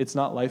it's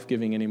not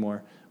life-giving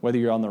anymore, whether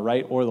you're on the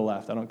right or the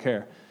left. I don't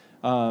care.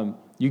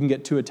 You can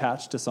get too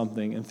attached to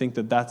something and think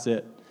that that's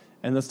it.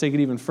 And let's take it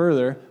even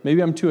further.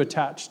 Maybe I'm too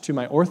attached to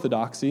my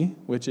orthodoxy,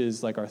 which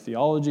is like our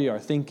theology, our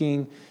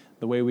thinking,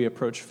 the way we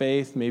approach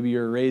faith. Maybe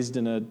you're raised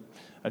in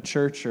a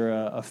church or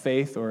a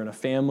faith or in a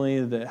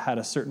family that had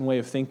a certain way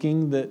of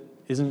thinking that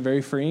isn't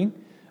very freeing.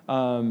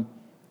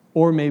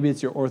 Or maybe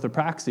it's your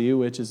orthopraxy,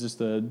 which is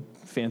just a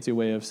fancy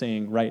way of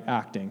saying right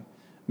acting.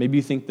 Maybe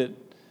you think that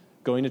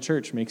going to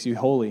church makes you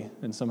holy,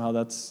 and somehow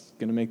that's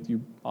going to make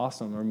you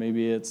awesome. Or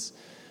maybe it's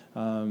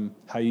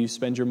how you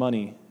spend your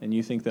money, and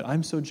you think that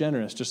I'm so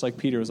generous, just like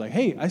Peter was like,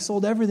 hey, I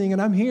sold everything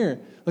and I'm here.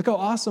 Look how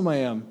awesome I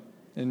am.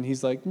 And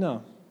he's like,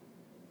 no,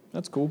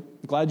 that's cool.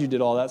 I'm glad you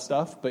did all that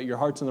stuff, but your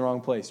heart's in the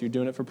wrong place. You're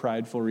doing it for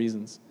prideful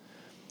reasons.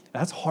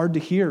 That's hard to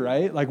hear,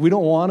 right? Like we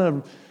don't want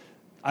to,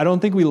 I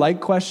don't think we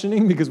like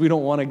questioning because we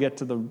don't want to get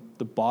to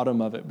the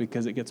bottom of it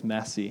because it gets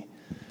messy.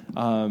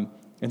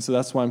 And so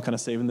that's why I'm kind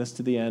of saving this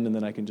to the end, and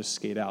then I can just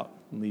skate out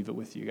and leave it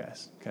with you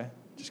guys. Okay?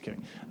 Just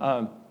kidding.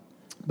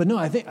 But no,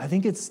 I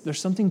think there's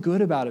something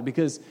good about it,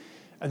 because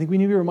I think we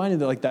need to be reminded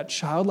that like that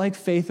childlike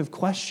faith of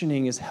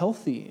questioning is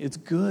healthy. It's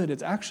good.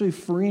 It's actually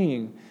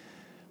freeing.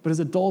 But as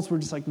adults, we're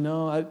just like,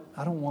 no,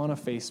 I don't want to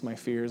face my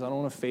fears. I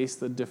don't want to face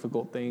the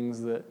difficult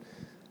things that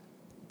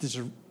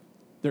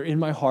they're in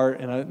my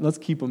heart, and let's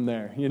keep them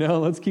there.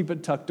 Let's keep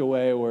it tucked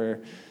away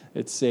where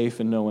it's safe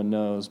and no one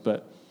knows.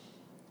 But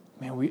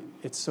man,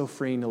 it's so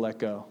freeing to let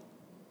go.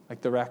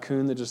 Like the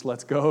raccoon that just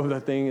lets go of the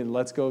thing and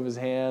lets go of his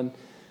hand.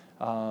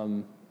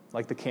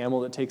 Like the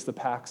camel that takes the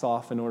packs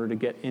off in order to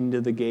get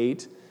into the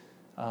gate.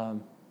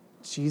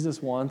 Jesus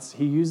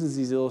he uses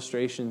these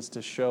illustrations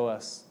to show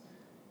us,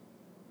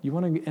 you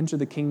want to enter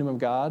the kingdom of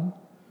God?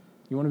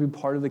 You want to be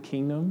part of the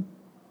kingdom?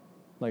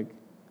 Like,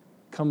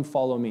 come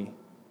follow me.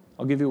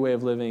 I'll give you a way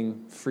of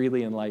living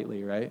freely and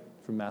lightly, right?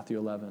 From Matthew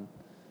 11.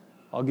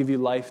 I'll give you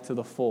life to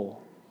the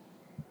full.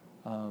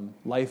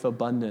 Life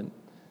abundant.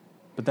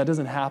 But that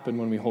doesn't happen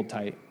when we hold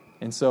tight.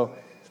 And so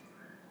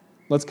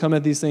let's come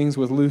at these things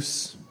with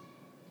loose,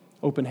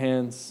 open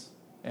hands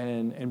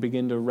and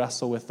begin to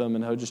wrestle with them.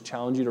 And I would just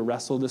challenge you to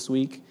wrestle this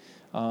week.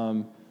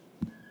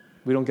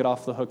 We don't get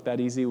off the hook that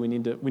easy. We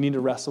need to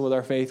wrestle with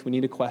our faith. We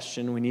need to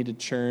question. We need to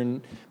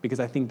churn, because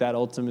I think that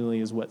ultimately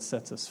is what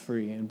sets us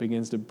free and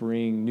begins to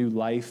bring new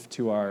life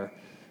to our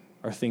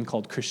thing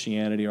called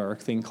Christianity, or our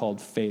thing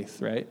called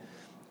faith, right?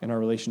 And our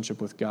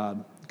relationship with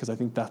God, because I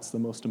think that's the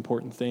most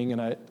important thing.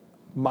 And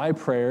my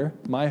prayer,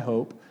 my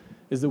hope,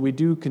 is that we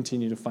do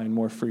continue to find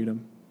more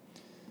freedom.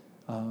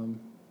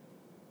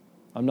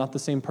 I'm not the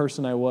same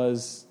person I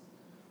was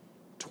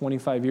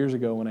 25 years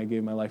ago when I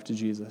gave my life to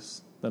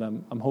Jesus. That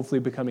I'm hopefully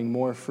becoming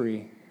more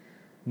free,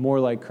 more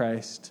like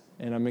Christ,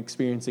 and I'm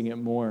experiencing it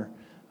more.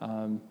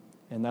 And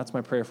And that's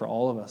my prayer for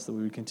all of us, that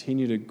we would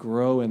continue to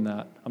grow in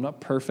that. I'm not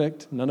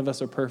perfect. None of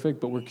us are perfect,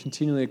 but we're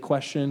continually to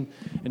question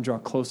and draw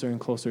closer and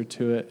closer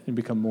to it and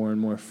become more and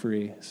more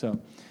free. So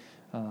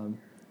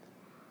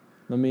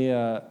let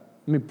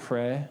me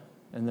pray,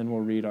 and then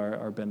we'll read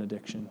our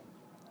benediction.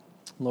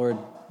 Lord,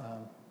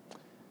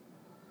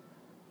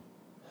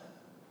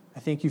 I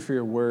thank you for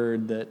your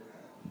word that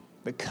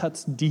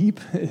cuts deep.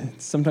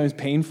 It's sometimes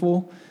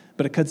painful,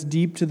 but it cuts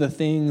deep to the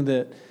thing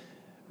that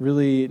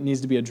really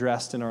needs to be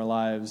addressed in our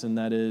lives, and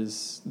that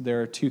is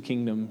there are two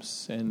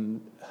kingdoms.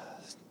 And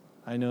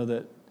I know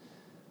that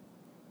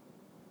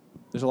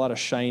there's a lot of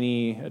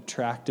shiny,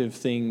 attractive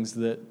things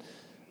that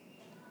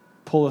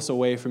pull us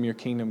away from your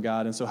kingdom,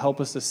 God. And so help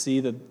us to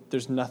see that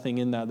there's nothing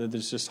in that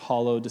there's just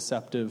hollow,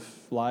 deceptive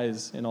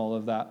lies in all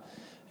of that,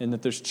 and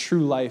that there's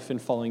true life in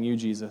following you,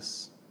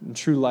 Jesus. And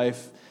true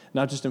life,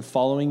 not just in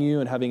following you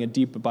and having a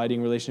deep,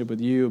 abiding relationship with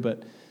you,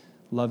 but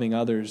loving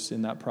others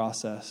in that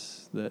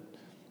process. That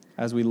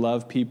as we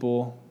love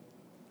people,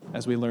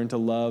 as we learn to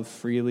love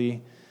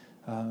freely,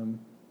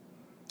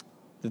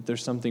 that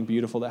there's something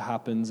beautiful that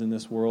happens in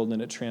this world,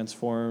 and it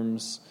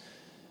transforms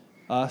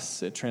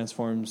us, it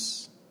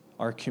transforms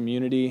our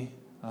community,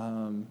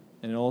 and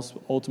it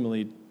also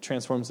ultimately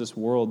transforms this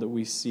world that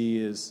we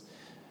see as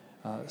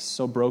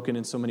so broken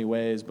in so many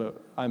ways.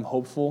 But I'm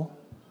hopeful,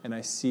 and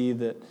I see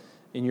that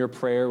in your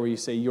prayer where you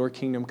say, your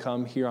kingdom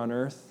come here on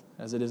earth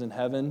as it is in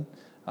heaven,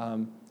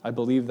 I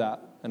believe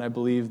that. And I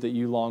believe that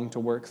you long to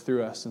work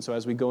through us. And so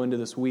as we go into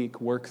this week,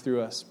 work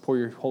through us, pour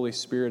your Holy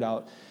Spirit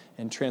out,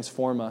 and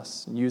transform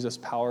us and use us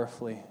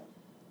powerfully.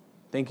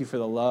 Thank you for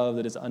the love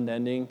that is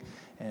unending,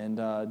 and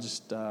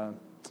just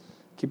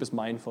keep us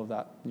mindful of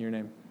that. In your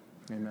name,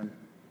 amen.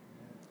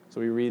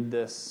 So we read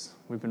this.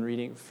 We've been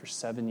reading it for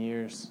 7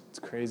 years. It's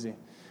crazy.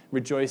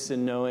 Rejoice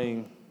in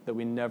knowing that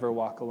we never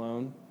walk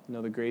alone.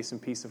 Know the grace and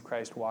peace of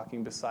Christ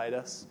walking beside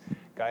us,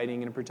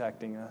 guiding and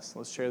protecting us.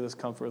 Let's share this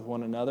comfort with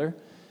one another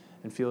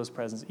and feel his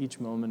presence each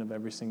moment of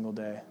every single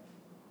day.